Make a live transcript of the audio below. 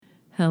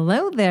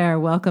Hello there.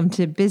 Welcome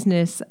to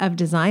Business of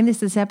Design.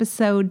 This is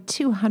episode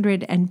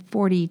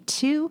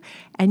 242,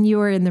 and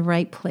you are in the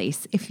right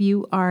place. If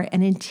you are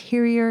an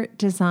interior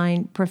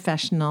design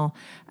professional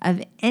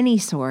of any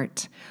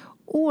sort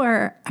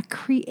or a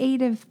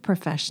creative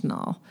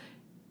professional,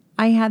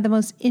 I had the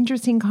most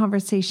interesting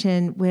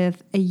conversation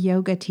with a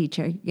yoga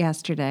teacher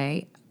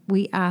yesterday.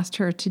 We asked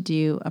her to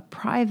do a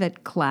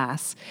private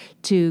class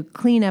to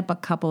clean up a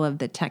couple of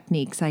the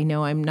techniques I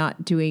know I'm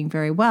not doing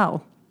very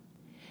well.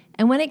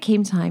 And when it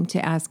came time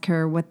to ask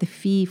her what the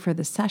fee for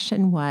the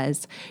session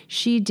was,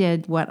 she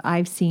did what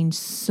I've seen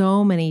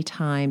so many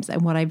times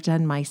and what I've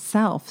done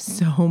myself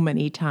so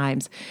many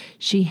times.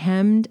 She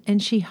hemmed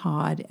and she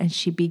hawed, and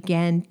she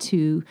began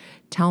to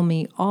tell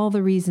me all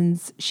the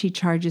reasons she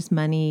charges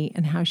money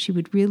and how she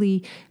would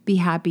really be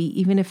happy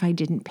even if I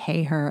didn't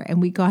pay her.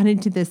 And we got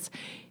into this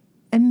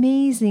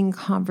amazing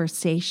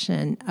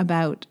conversation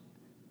about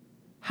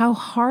how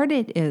hard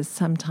it is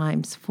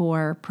sometimes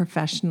for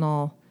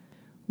professional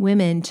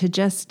women to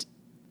just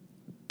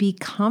be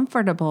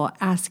comfortable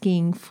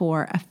asking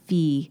for a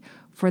fee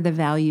for the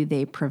value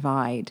they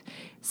provide.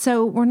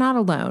 So we're not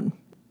alone.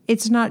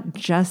 It's not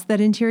just that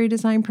interior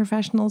design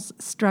professionals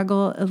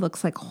struggle. It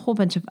looks like a whole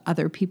bunch of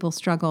other people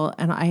struggle.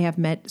 And I have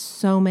met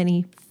so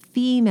many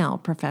female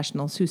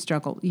professionals who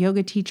struggle.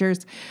 Yoga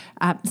teachers,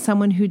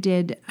 someone who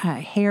did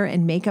hair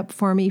and makeup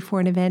for me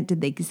for an event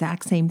did the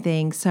exact same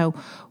thing. So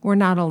we're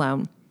not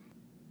alone.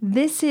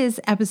 This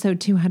is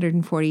episode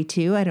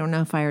 242. I don't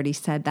know if I already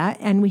said that.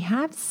 And we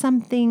have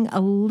something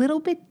a little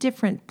bit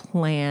different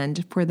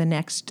planned for the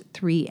next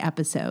 3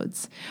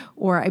 episodes.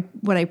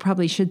 What I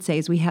probably should say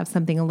is we have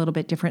something a little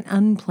bit different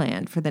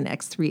unplanned for the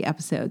next 3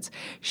 episodes.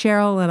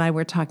 Cheryl and I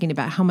were talking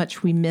about how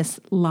much we miss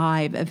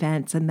live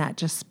events and that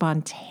just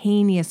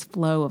spontaneous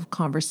flow of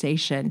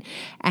conversation.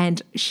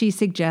 And she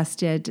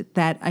suggested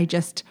that I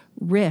just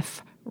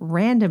riff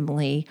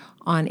randomly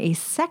on a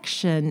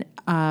section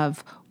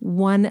of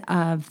one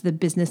of the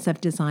Business of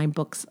Design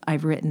books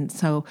I've written.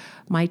 So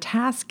my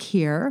task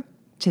here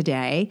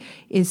today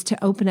is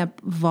to open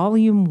up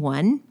volume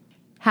 1,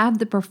 have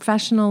the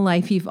professional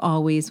life you've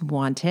always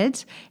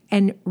wanted,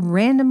 and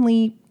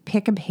randomly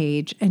pick a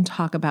page and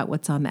talk about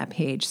what's on that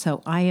page.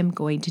 So I am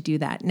going to do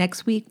that.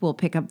 Next week, we'll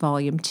pick up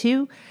volume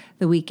 2,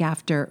 the week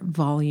after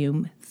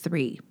volume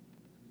 3.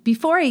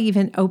 Before I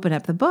even open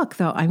up the book,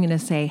 though, I'm going to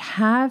say,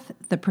 have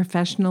the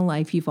professional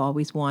life you've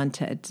always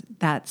wanted.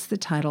 That's the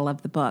title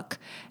of the book.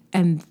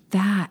 And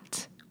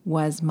that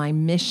was my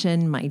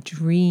mission, my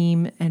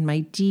dream, and my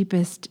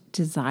deepest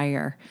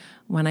desire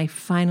when I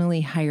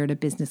finally hired a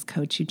business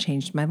coach who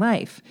changed my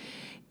life.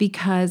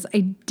 Because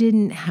I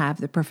didn't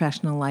have the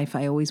professional life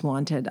I always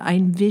wanted. I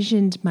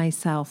envisioned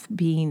myself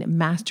being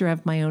master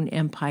of my own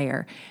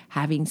empire,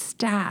 having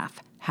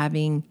staff,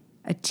 having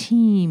a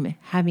team,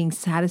 having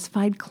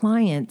satisfied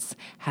clients,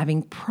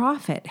 having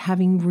profit,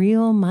 having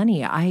real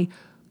money. I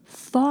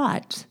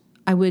thought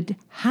I would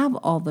have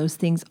all those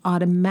things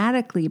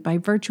automatically by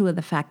virtue of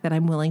the fact that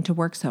I'm willing to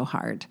work so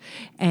hard.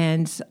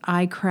 And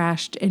I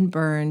crashed and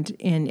burned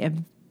in a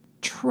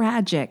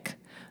tragic,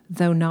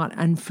 though not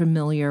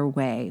unfamiliar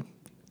way.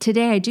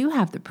 Today, I do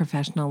have the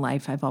professional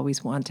life I've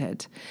always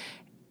wanted.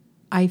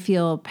 I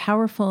feel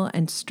powerful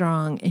and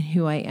strong in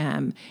who I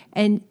am.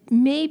 And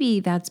maybe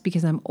that's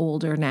because I'm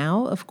older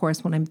now. Of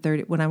course, when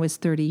I was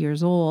 30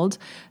 years old,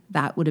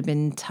 that would have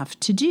been tough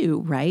to do,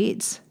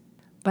 right?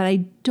 But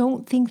I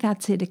don't think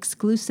that's it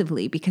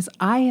exclusively, because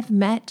I have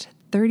met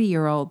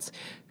 30-year-olds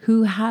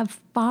who have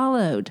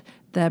followed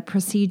the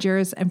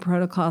procedures and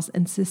protocols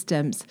and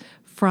systems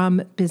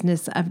from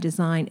Business of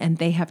Design, and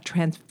they have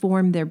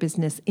transformed their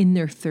business in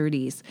their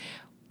 30s.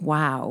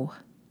 Wow.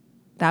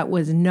 That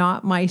was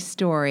not my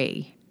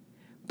story,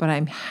 but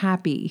I'm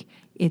happy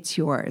it's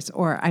yours,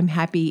 or I'm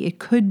happy it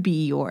could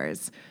be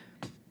yours.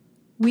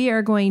 We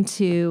are going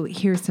to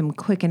hear some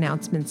quick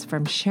announcements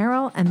from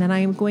Cheryl, and then I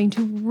am going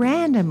to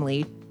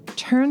randomly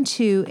turn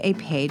to a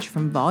page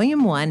from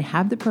Volume 1,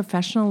 Have the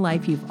Professional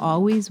Life You've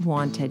Always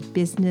Wanted,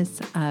 Business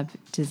of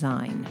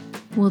Design.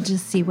 We'll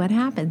just see what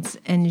happens.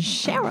 And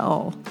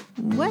Cheryl,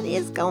 what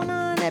is going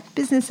on at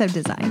Business of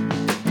Design?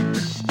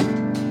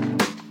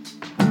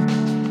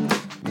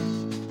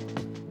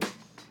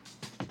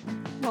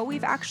 Well,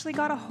 we've actually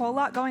got a whole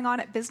lot going on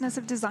at Business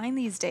of Design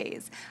these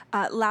days.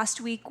 Last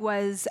week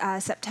was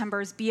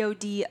September's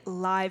BOD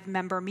live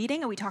member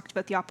meeting, and we talked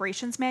about the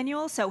operations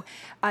manual. So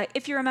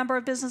if you're a member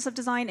of Business of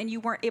Design and you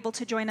weren't able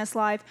to join us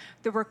live,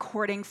 the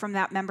recording from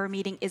that member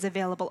meeting is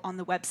available on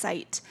the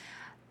website.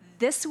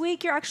 This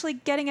week, you're actually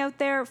getting out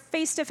there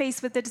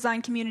face-to-face with the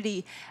design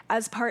community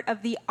as part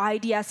of the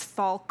IDS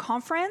Fall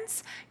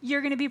Conference.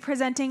 You're going to be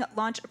presenting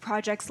Launch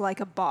Projects Like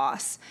a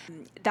Boss.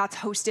 That's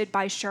hosted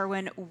by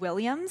Sherwin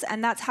Williams,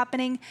 and that's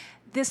happening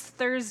this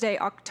Thursday,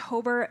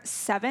 October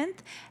 7th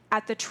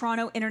at the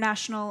Toronto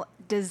International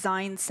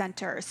Design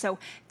Center. So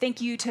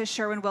thank you to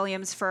Sherwin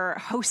Williams for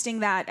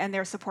hosting that and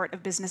their support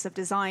of Business of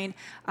Design.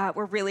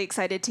 We're really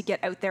excited to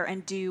get out there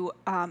and do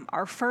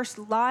our first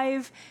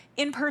live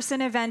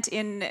in-person event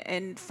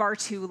in far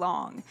too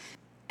long.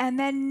 And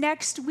then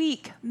next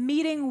week,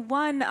 meeting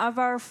one of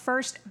our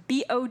first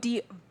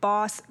BOD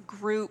Boss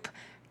group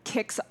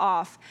kicks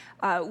off.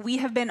 We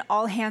have been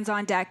all hands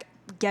on deck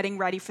getting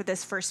ready for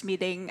this first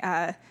meeting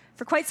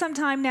for quite some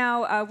time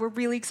now. We're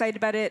really excited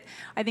about it.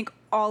 I think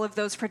all of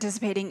those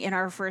participating in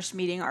our first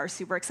meeting are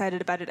super excited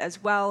about it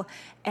as well.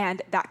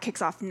 And that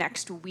kicks off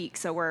next week.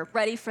 So we're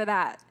ready for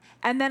that.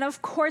 And then,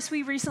 of course,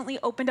 we recently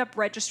opened up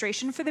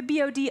registration for the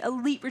BOD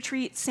Elite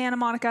Retreat Santa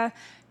Monica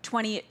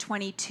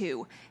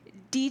 2022.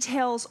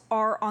 Details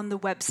are on the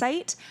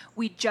website.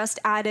 We just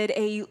added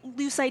a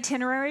loose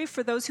itinerary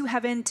for those who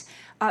haven't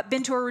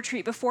been to a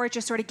retreat before. It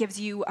just sort of gives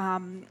you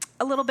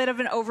a little bit of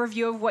an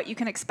overview of what you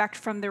can expect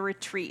from the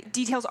retreat.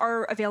 Details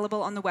are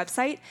available on the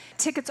website.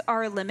 Tickets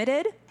are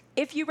limited.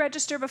 If you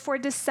register before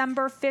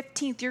December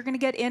 15th, you're going to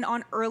get in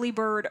on early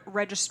bird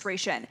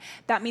registration.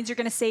 That means you're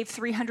going to save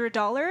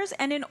 $300.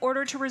 And in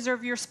order to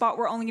reserve your spot,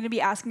 we're only going to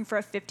be asking for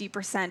a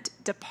 50%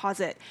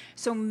 deposit.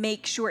 So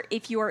make sure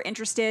if you are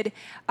interested,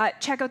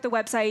 check out the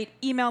website,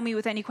 email me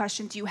with any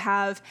questions you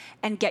have,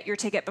 and get your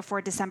ticket before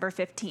December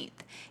 15th.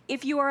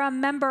 If you are a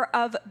member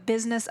of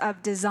Business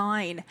of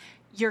Design,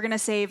 you're going to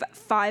save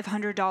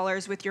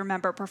 $500 with your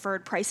member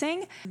preferred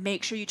pricing.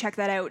 Make sure you check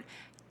that out.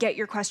 Get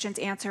your questions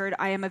answered.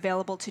 I am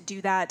available to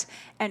do that.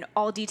 And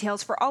all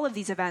details for all of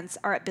these events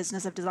are at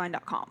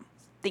businessofdesign.com.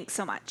 Thanks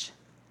so much.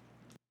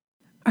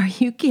 Are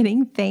you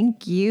kidding?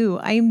 Thank you.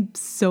 I'm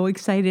so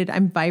excited.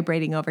 I'm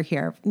vibrating over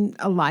here.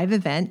 A live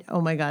event.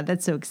 Oh my God,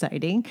 that's so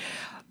exciting.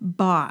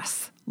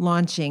 Boss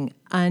launching.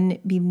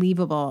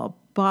 Unbelievable.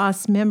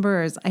 Boss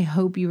members, I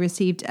hope you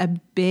received a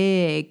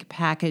big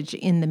package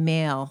in the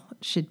mail.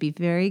 Should be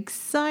very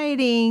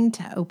exciting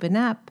to open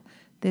up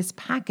this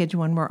package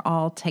when we're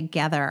all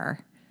together.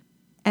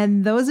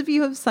 And those of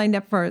you who have signed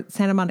up for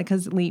Santa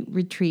Monica's Elite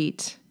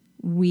Retreat,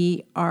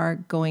 we are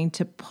going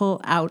to pull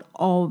out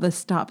all the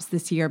stops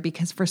this year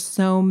because for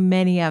so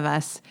many of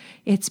us,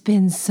 it's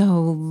been so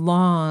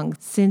long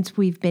since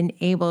we've been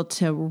able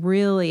to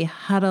really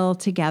huddle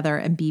together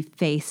and be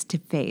face to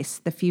face.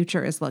 The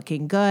future is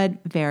looking good,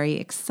 very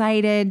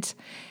excited.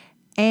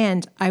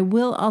 And I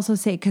will also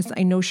say, because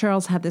I know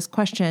Cheryl's had this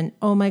question,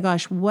 oh my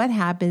gosh, what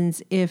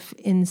happens if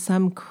in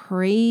some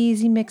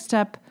crazy mixed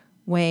up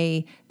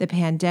way the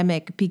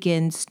pandemic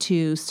begins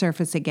to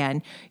surface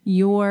again?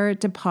 Your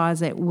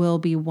deposit will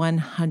be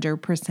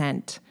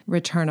 100%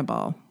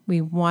 returnable. We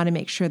want to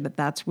make sure that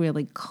that's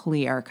really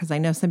clear because I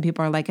know some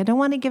people are like, I don't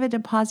want to give a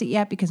deposit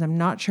yet because I'm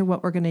not sure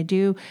what we're going to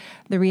do.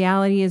 The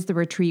reality is the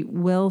retreat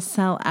will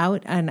sell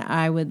out and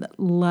I would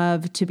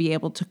love to be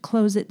able to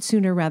close it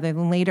sooner rather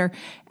than later.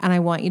 And I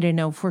want you to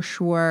know for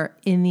sure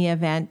in the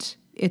event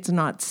it's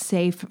not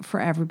safe for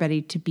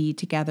everybody to be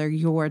together,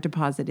 your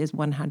deposit is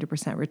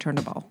 100%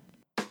 returnable.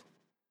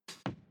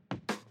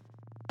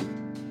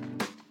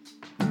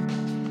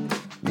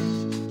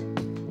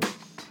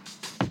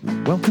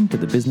 Welcome to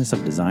the Business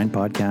of Design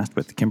podcast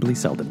with Kimberly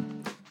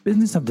Selden.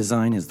 Business of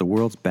Design is the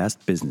world's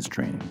best business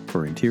training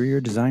for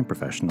interior design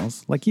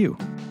professionals like you.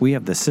 We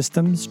have the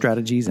systems,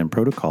 strategies, and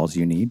protocols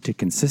you need to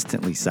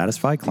consistently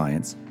satisfy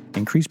clients,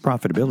 increase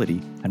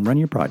profitability, and run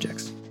your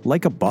projects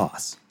like a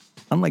boss.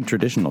 Unlike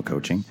traditional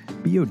coaching,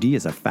 BOD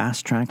is a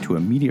fast track to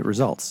immediate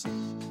results.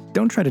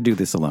 Don't try to do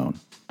this alone.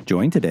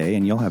 Join today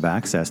and you'll have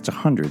access to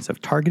hundreds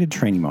of targeted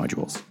training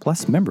modules,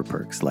 plus member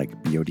perks like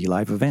BOD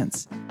live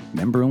events,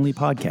 member-only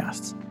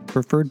podcasts,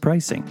 preferred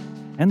pricing,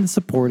 and the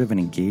support of an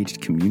engaged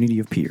community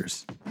of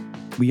peers.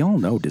 We all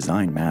know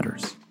design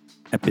matters.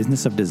 At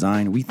Business of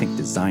Design, we think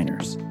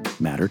designers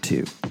matter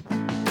too.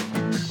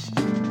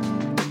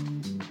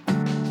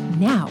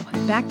 Now,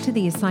 back to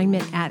the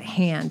assignment at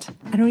hand.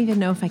 I don't even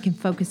know if I can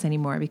focus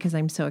anymore because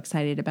I'm so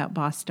excited about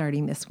Boss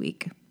starting this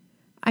week.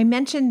 I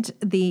mentioned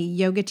the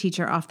yoga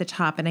teacher off the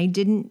top, and I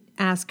didn't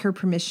ask her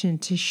permission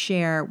to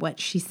share what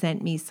she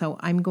sent me, so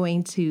I'm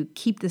going to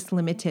keep this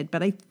limited,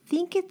 but I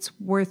think it's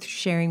worth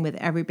sharing with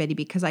everybody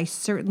because I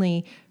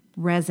certainly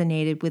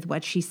resonated with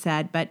what she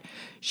said. But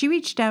she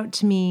reached out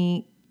to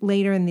me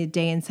later in the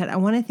day and said, I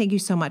want to thank you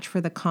so much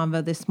for the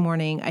convo this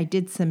morning. I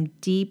did some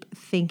deep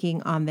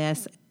thinking on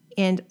this,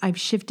 and I've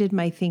shifted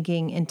my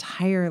thinking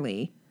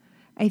entirely.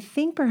 I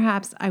think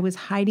perhaps I was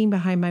hiding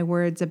behind my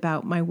words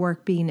about my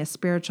work being a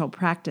spiritual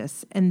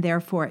practice and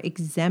therefore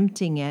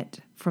exempting it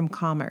from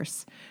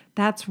commerce.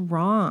 That's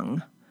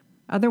wrong.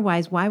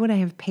 Otherwise, why would I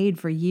have paid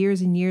for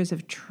years and years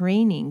of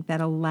training that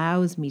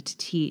allows me to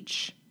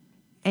teach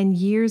and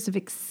years of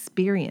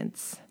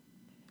experience?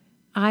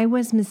 I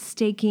was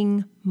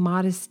mistaking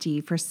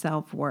modesty for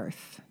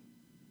self-worth.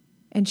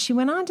 And she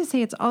went on to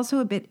say it's also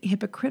a bit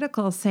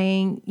hypocritical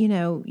saying,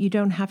 you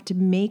don't have to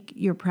make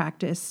your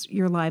practice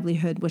your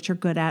livelihood, which you're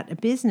good at, a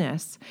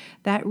business.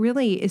 That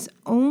really is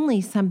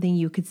only something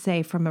you could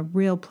say from a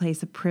real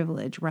place of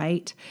privilege,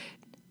 right?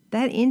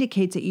 That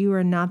indicates that you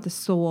are not the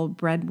sole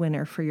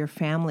breadwinner for your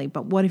family.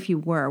 But what if you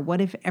were?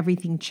 What if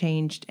everything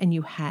changed and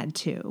you had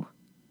to?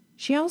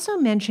 She also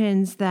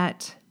mentions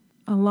that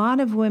a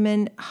lot of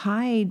women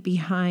hide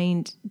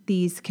behind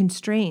these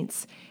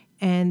constraints.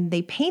 and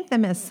they paint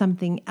them as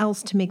something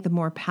else to make them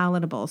more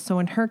palatable. So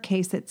in her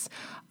case,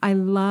 I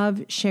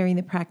love sharing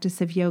the practice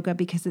of yoga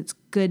because it's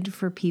good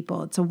for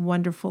people. It's a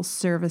wonderful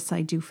service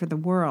I do for the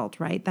world,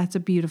 right? That's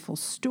a beautiful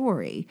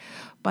story,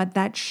 but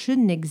that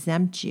shouldn't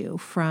exempt you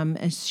from,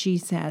 as she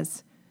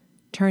says,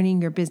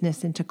 turning your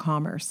business into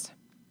commerce.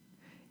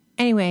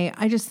 Anyway,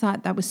 I just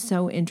thought that was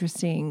so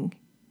interesting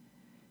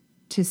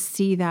to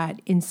see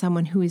that in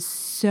someone who is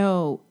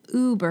so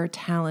uber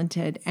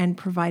talented and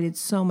provided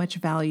so much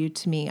value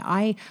to me.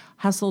 I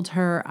hustled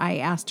her. I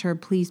asked her,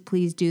 please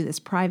do this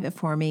private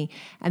for me.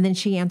 And then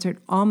she answered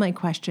all my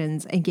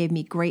questions and gave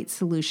me great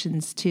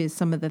solutions to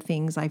some of the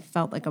things I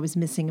felt like I was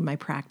missing in my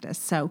practice.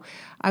 So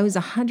I was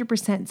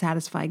 100%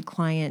 satisfied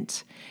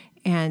client,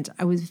 and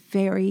I was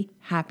very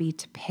happy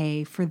to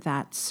pay for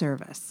that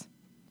service.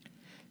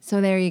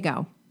 So there you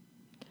go.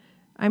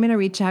 I'm going to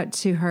reach out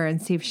to her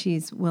and see if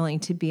she's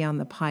willing to be on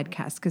the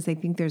podcast, because I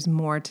think there's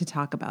more to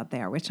talk about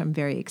there, which I'm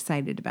very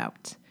excited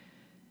about.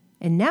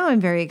 And now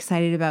I'm very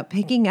excited about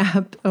picking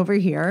up over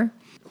here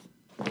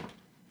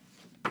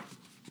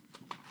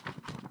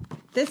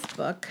this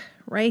book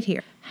right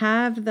here.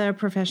 Have the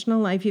Professional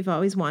Life You've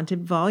Always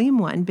Wanted, Volume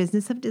 1,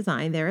 Business of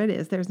Design. There it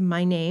is. There's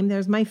my name.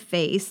 There's my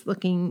face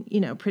looking,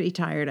 pretty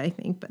tired, I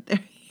think. But there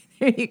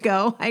you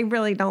go. I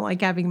really don't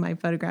like having my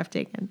photograph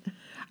taken.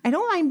 I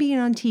don't mind being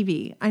on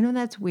TV. I know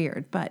that's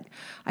weird, but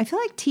I feel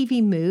like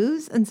TV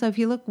moves. And so if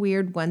you look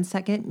weird 1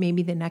 second,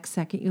 maybe the next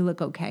second you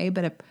look okay.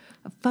 But a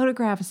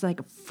photograph is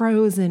like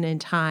frozen in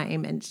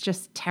time, and it's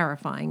just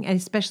terrifying. And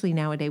especially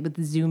nowadays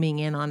with zooming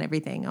in on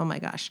everything. Oh my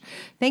gosh.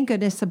 Thank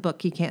goodness a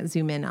book you can't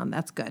zoom in on.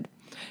 That's good.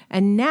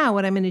 And now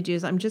what I'm going to do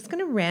is I'm just going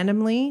to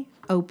randomly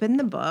open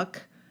the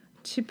book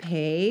to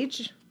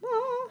page,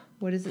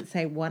 what does it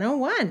say?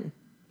 101.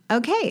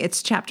 Okay,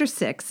 it's chapter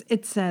 6.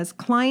 It says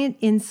client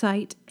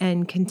insight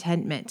and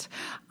contentment.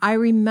 I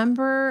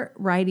remember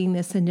writing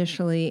this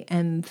initially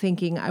and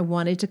thinking I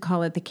wanted to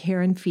call it the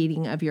care and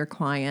feeding of your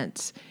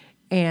client.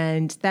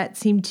 And that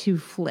seemed to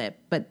flip,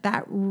 but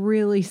that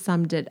really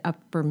summed it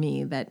up for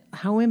me, that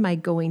how am I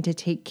going to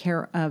take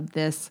care of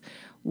this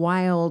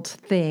wild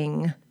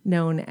thing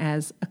known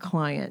as a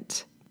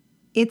client?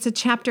 It's a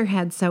chapter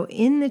head. So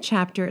in the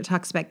chapter, it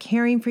talks about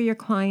caring for your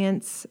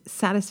clients,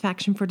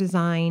 satisfaction for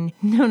design.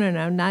 No,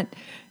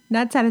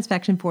 not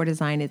satisfaction for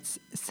design. It's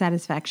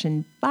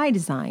satisfaction by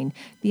design.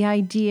 The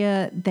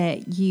idea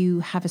that you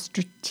have a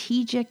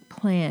strategic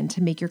plan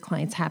to make your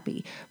clients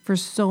happy. For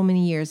so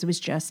many years, it was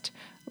just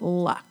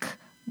luck.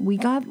 We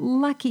got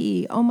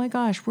lucky. Oh my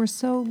gosh, we're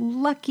so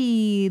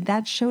lucky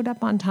that showed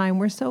up on time.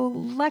 We're so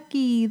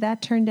lucky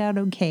that turned out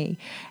okay.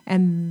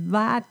 And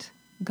that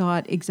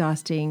got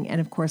exhausting, and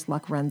of course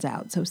luck runs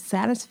out. So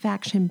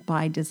satisfaction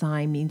by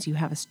design means you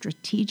have a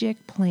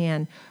strategic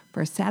plan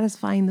for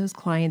satisfying those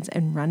clients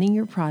and running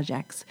your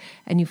projects,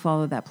 and you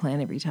follow that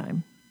plan every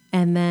time.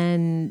 And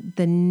then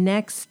the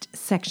next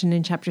section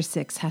in chapter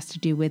 6 has to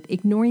do with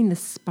ignoring the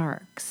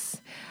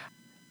sparks.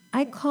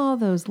 I call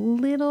those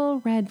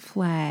little red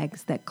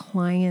flags that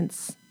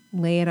clients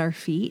lay at our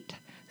feet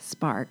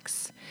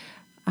sparks.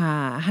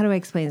 How do I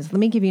explain this? Let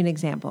me give you an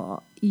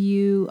example.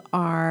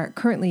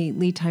 Currently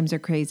lead times are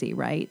crazy,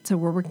 right? So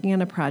we're working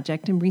on a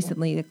project, and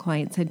recently the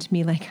client said to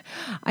me,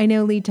 I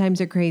know lead times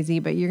are crazy,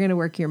 but you're going to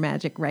work your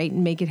magic, right?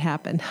 And make it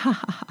happen.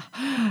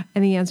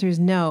 And the answer is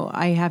no,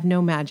 I have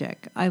no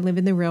magic. I live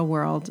in the real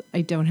world.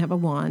 I don't have a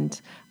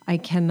wand. I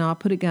cannot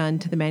put a gun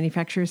to the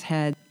manufacturer's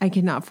head. I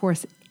cannot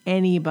force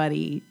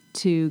anybody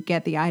to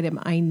get the item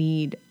I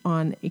need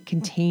on a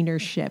container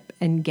ship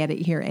and get it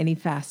here any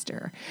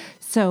faster.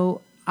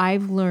 So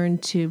I've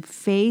learned to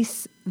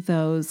face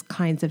those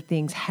kinds of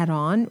things head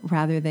on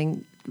rather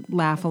than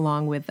laugh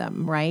along with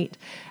them, right?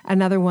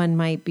 Another one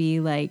might be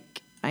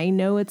I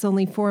know it's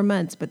only 4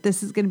 months, but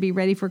this is going to be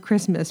ready for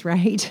Christmas,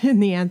 right?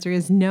 And the answer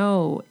is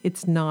no,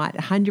 it's not.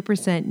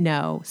 100%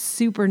 no,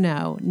 super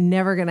no,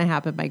 never going to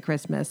happen by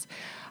Christmas.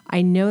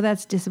 I know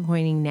that's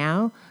disappointing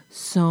now,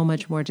 so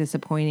much more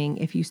disappointing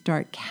if you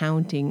start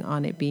counting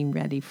on it being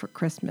ready for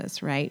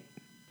Christmas, right?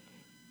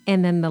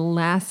 And then the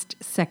last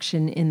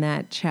section in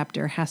that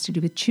chapter has to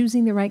do with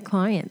choosing the right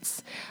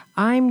clients.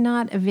 I'm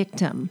not a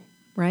victim,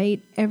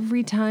 right?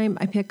 Every time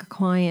I pick a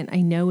client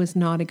I know is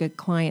not a good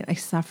client, I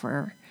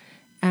suffer.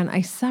 And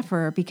I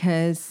suffer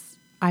because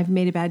I've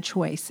made a bad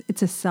choice.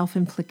 It's a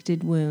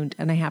self-inflicted wound,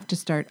 and I have to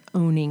start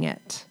owning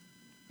it.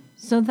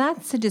 So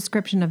that's a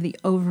description of the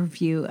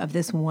overview of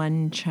this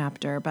one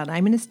chapter, but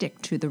I'm going to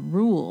stick to the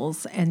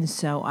rules. And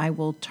so I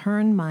will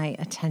turn my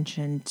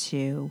attention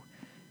to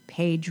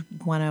page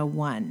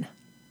 101.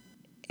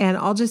 And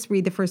I'll just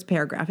read the first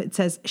paragraph. It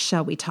says,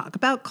 shall we talk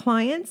about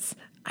clients?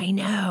 I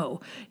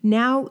know.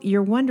 Now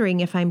you're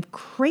wondering if I'm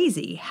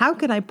crazy. How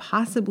could I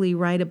possibly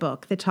write a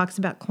book that talks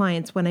about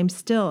clients when I'm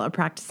still a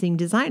practicing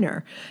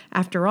designer?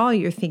 After all,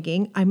 you're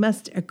thinking, I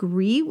must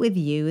agree with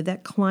you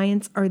that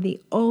clients are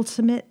the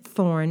ultimate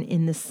thorn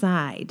in the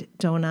side,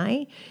 don't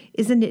I?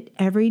 Isn't it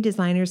every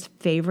designer's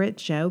favorite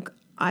joke?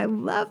 I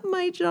love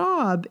my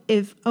job.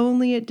 If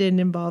only it didn't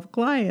involve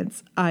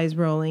clients. Eyes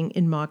rolling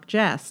in mock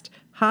jest.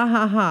 Ha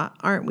ha ha,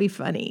 aren't we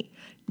funny?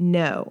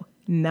 No,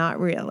 not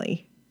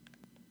really.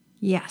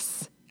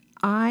 Yes,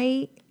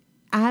 I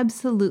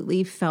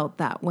absolutely felt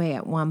that way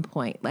at one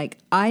point. Like,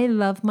 I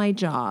love my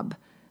job,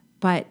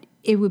 but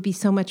it would be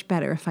so much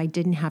better if I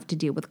didn't have to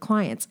deal with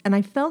clients. And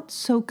I felt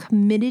so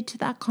committed to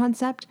that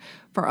concept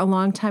for a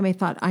long time. I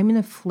thought, I'm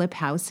going to flip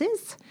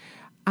houses.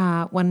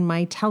 When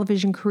my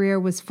television career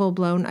was full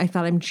blown, I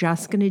thought I'm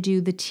just going to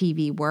do the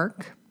TV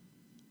work.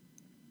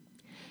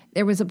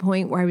 There was a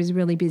point where I was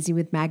really busy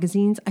with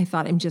magazines. I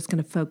thought I'm just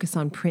going to focus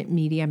on print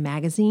media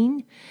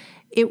magazine.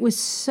 It was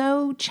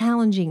so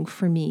challenging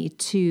for me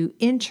to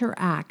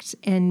interact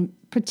and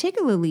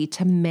particularly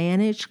to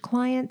manage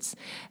clients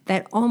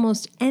that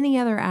almost any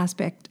other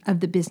aspect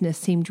of the business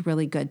seemed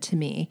really good to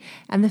me.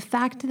 And the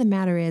fact of the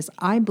matter is,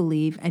 I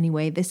believe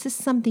anyway, this is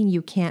something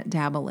you can't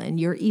dabble in.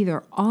 You're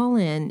either all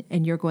in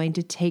and you're going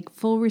to take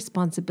full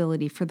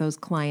responsibility for those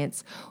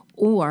clients,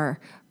 or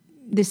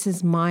this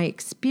is my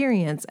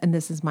experience and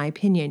this is my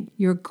opinion,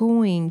 you're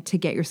going to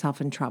get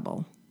yourself in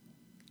trouble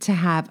to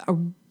have a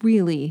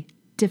really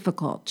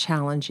difficult,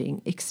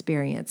 challenging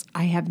experience.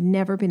 I have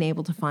never been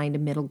able to find a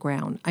middle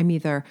ground. I'm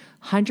either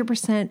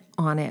 100%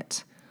 on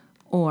it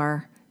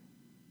or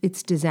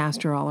it's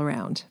disaster all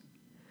around.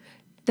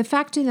 The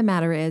fact of the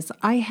matter is,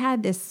 I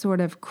had this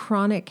sort of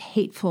chronic,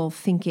 hateful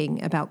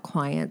thinking about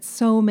clients.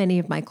 So many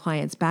of my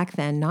clients back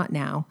then, not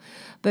now,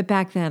 but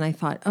back then I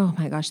thought, oh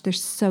my gosh, they're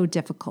so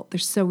difficult. They're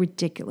so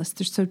ridiculous.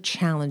 They're so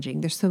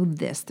challenging. They're so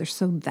this, they're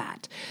so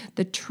that.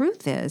 The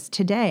truth is,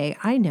 today,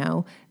 I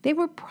know they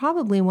were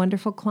probably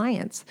wonderful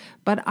clients,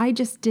 but I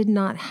just did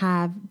not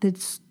have the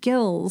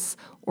skills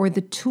or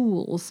the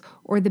tools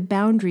or the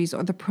boundaries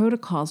or the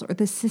protocols or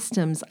the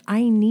systems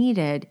I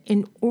needed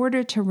in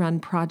order to run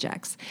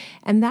projects.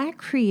 And that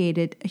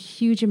created a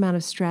huge amount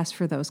of stress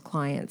for those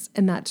clients.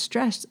 And that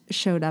stress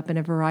showed up in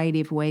a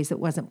variety of ways that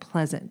wasn't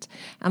pleasant.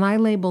 And I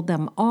labeled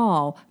them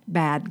all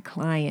bad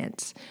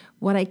clients.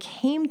 What I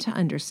came to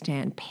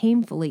understand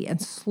painfully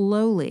and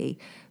slowly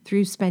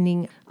through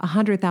spending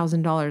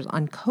 $100,000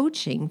 on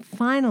coaching,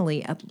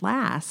 finally at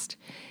last,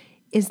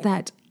 is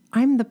that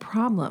I'm the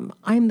problem.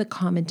 I'm the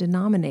common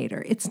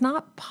denominator. It's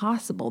not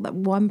possible that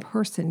one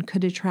person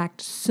could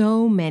attract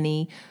so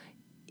many,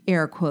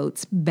 air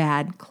quotes,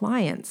 bad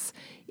clients.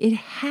 It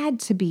had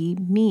to be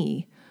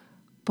me.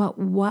 But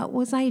what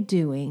was I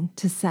doing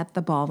to set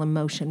the ball in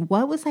motion?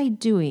 What was I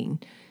doing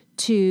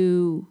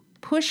to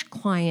push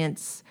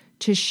clients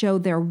to show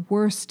their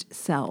worst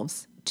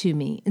selves to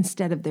me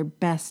instead of their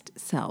best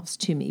selves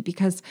to me?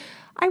 Because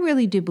I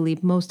really do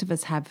believe most of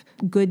us have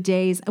good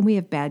days and we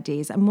have bad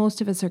days, and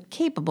most of us are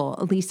capable,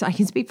 at least I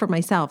can speak for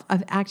myself,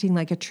 of acting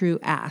like a true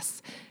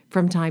ass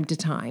from time to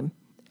time.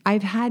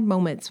 I've had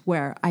moments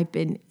where I've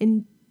been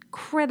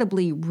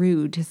incredibly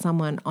rude to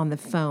someone on the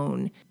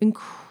phone,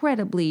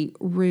 incredibly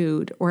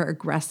rude or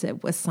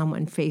aggressive with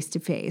someone face to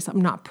face. I'm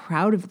not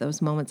proud of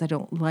those moments. I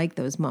don't like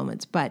those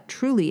moments. But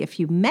truly, if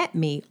you met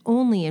me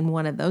only in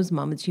one of those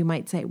moments, you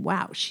might say,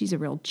 wow, she's a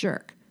real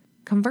jerk.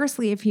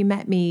 Conversely, if you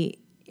met me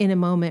in a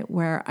moment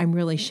where I'm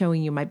really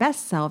showing you my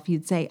best self,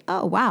 you'd say,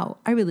 oh, wow,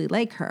 I really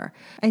like her.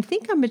 I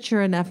think I'm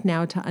mature enough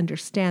now to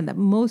understand that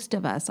most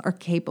of us are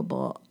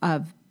capable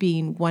of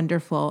being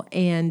wonderful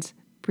and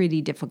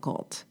pretty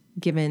difficult,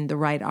 given the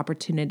right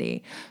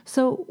opportunity.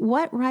 So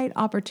what right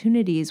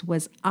opportunities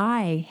was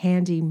I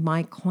handing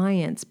my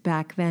clients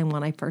back then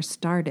when I first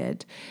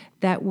started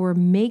that were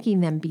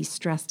making them be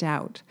stressed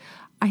out?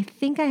 I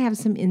think I have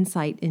some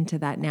insight into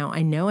that now.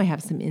 I know I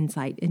have some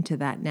insight into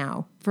that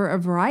now for a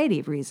variety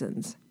of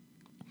reasons.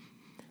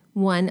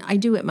 One, I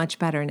do it much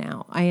better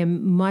now. I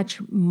am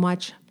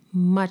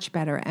much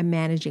better at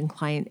managing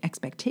client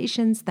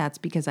expectations. That's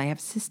because I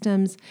have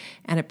systems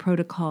and a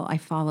protocol I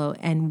follow.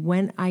 And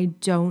when I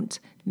don't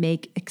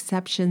make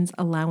exceptions,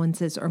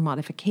 allowances, or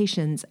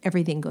modifications,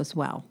 everything goes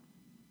well.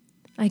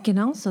 I can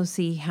also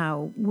see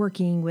how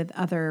working with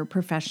other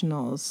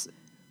professionals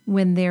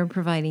when they're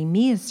providing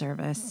me a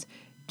service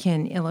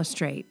can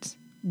illustrate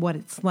what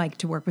it's like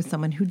to work with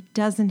someone who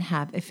doesn't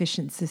have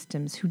efficient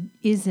systems, who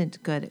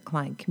isn't good at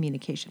client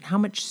communication, how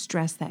much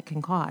stress that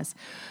can cause.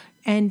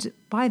 And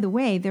by the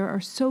way, there are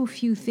so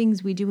few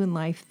things we do in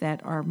life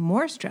that are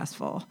more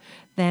stressful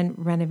than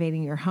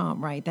renovating your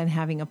home, right? Than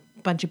having a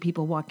bunch of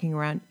people walking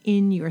around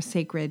in your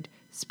sacred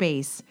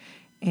space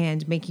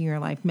and making your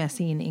life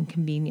messy and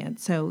inconvenient.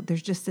 So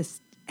there's just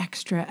this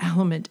extra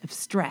element of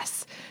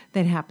stress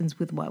that happens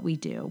with what we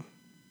do.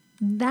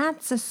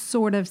 That's a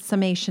sort of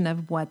summation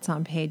of what's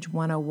on page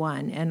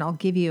 101, and I'll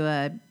give you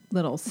a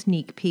little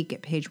sneak peek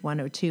at page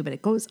 102, but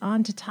it goes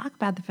on to talk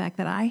about the fact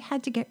that I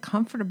had to get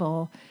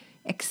comfortable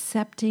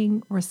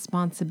accepting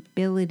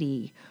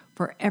responsibility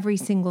for every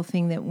single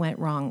thing that went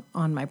wrong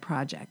on my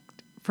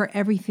project, for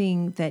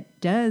everything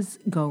that does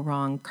go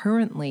wrong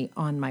currently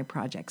on my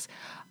projects.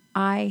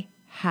 I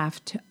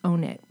have to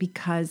own it,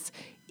 because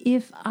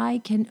if I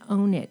can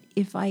own it,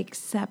 if I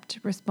accept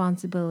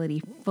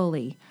responsibility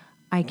fully,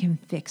 I can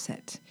fix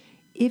it.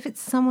 If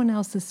it's someone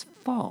else's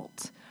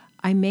fault,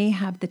 I may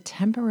have the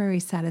temporary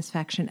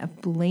satisfaction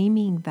of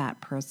blaming that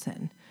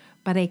person,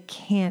 but I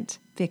can't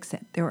fix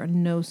it. There are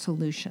no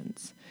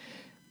solutions.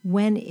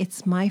 when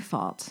it's my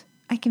fault,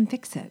 I can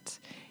fix it.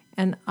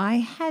 And I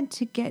had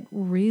to get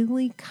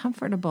really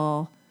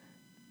comfortable,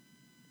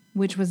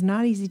 which was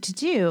not easy to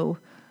do,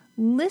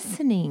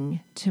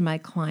 listening to my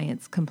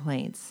clients'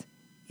 complaints,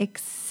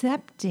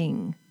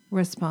 accepting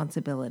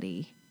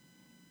responsibility,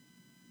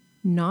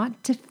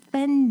 not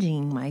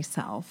defending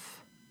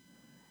myself,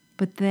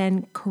 but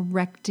then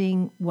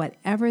correcting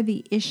whatever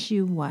the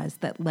issue was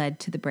that led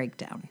to the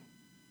breakdown.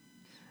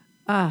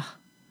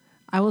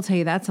 I will tell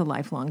you, that's a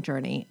lifelong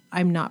journey.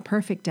 I'm not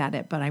perfect at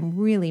it, but I'm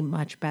really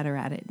much better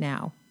at it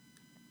now.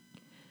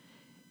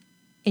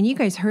 And you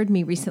guys heard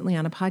me recently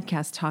on a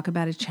podcast talk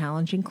about a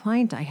challenging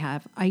client I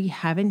have. I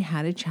haven't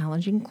had a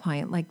challenging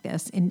client like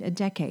this in a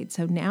decade.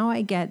 So now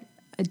I get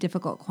a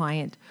difficult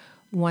client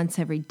once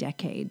every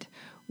decade,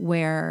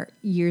 where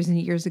years and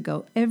years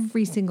ago,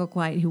 every single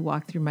client who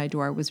walked through my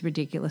door was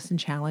ridiculous and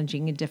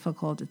challenging and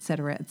difficult, et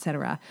cetera, et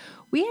cetera.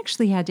 We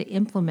actually had to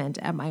implement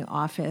at my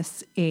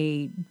office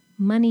a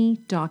money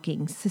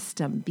docking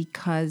system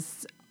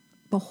because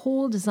the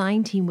whole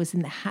design team was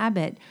in the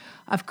habit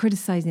of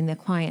criticizing the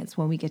clients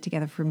when we get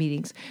together for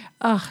meetings.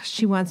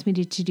 She wants me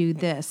to do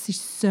this. She's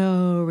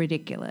so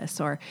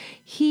ridiculous. Or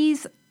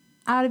he's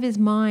out of his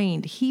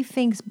mind. He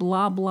thinks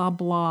blah, blah,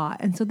 blah.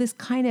 And so this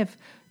kind of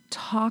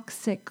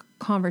toxic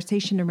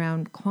conversation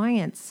around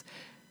clients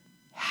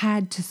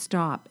had to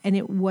stop, and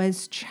it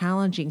was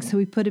challenging. So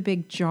we put a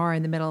big jar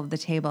in the middle of the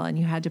table, and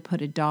you had to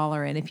put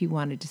 $1 in if you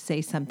wanted to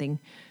say something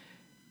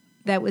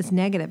that was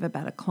negative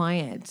about a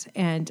client.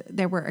 And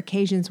there were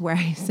occasions where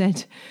I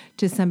said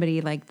to somebody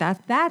like,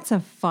 that's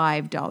a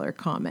 $5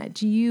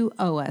 comment. You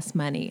owe us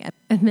money.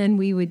 And then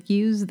we would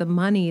use the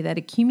money that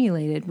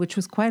accumulated, which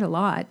was quite a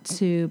lot,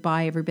 to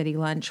buy everybody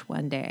lunch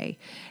one day.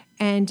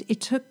 And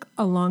it took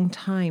a long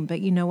time,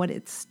 but you know what?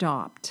 It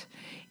stopped.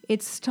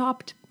 It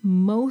stopped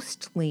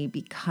mostly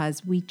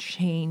because we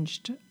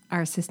changed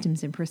our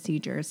systems and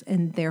procedures,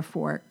 and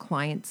therefore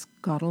clients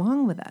got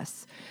along with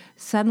us.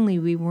 Suddenly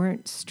we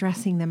weren't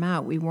stressing them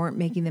out. We weren't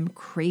making them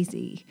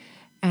crazy.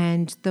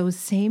 And those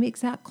same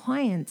exact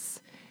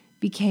clients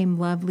became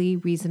lovely,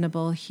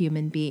 reasonable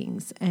human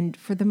beings. And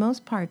for the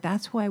most part,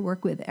 that's who I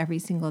work with every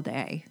single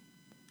day.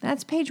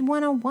 That's page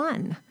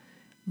 101.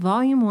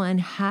 Volume 1,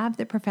 Have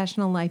the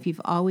Professional Life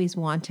You've Always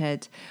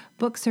Wanted.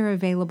 Books are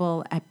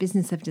available at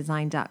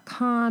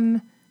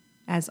businessofdesign.com.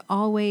 As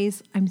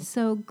always, I'm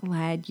so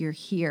glad you're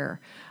here.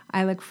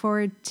 I look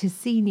forward to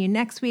seeing you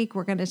next week.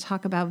 We're going to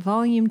talk about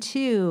Volume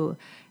 2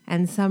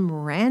 and some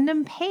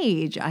random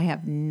page. I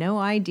have no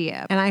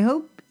idea. And I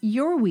hope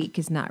your week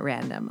is not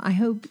random. I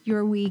hope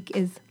your week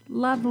is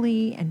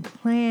lovely and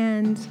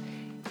planned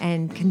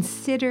and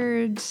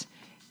considered,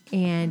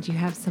 and you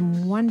have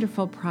some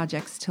wonderful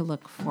projects to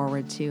look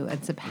forward to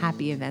and some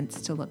happy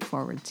events to look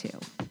forward to.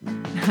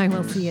 I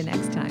will see you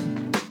next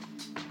time.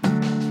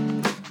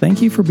 Thank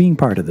you for being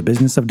part of the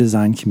Business of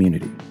Design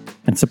community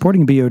and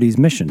supporting BOD's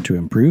mission to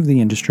improve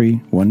the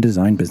industry one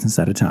design business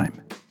at a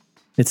time.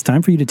 It's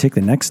time for you to take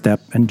the next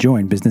step and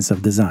join Business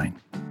of Design.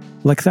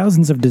 Like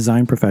thousands of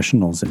design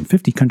professionals in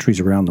 50 countries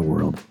around the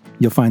world,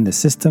 you'll find the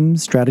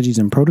systems, strategies,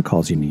 and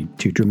protocols you need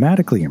to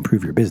dramatically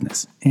improve your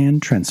business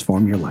and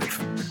transform your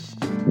life.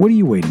 What are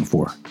you waiting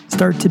for?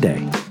 Start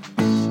today.